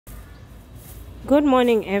Good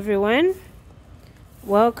morning, everyone.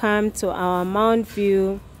 Welcome to our Mount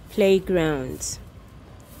View Playground.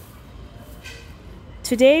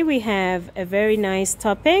 Today we have a very nice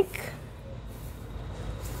topic.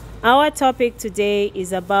 Our topic today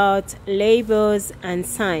is about labels and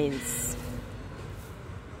signs.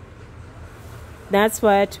 That's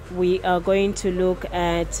what we are going to look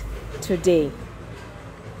at today.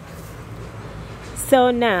 So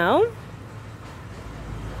now,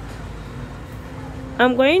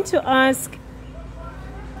 I'm going to ask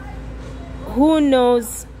who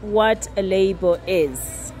knows what a label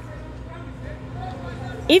is.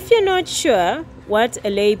 If you're not sure what a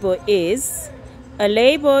label is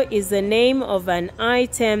the name of an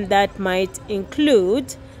item that might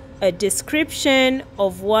include a description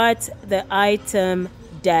of what the item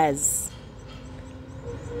does.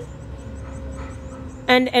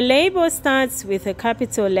 And a label starts with a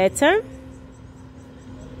capital letter.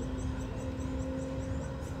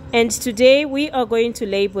 And today we are going to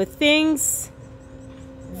label things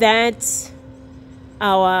that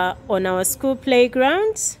are on our school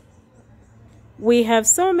playgrounds. We have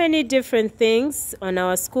so many different things on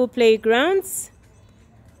our school playgrounds.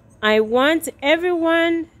 I want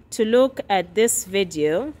everyone to look at this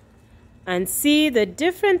video and see the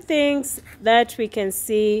different things that we can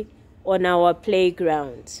see on our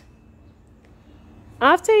playground.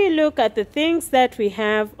 After you look at the things that we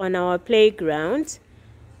have on our playground,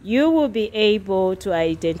 you will be able to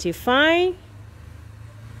identify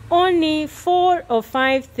only 4 or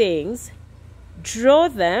 5 things. Draw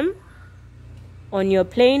them on your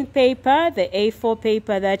plain paper, the A4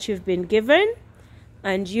 paper that you've been given,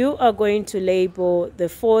 and you are going to label the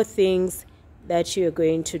 4 things that you're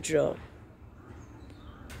going to draw.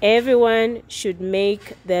 Everyone should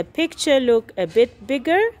make the picture look a bit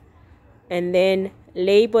bigger and then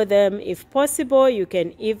label them. If possible, you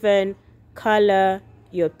can even color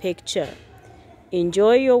your picture.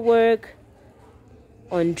 Enjoy your work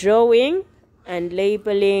on drawing and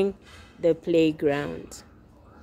labeling the playground.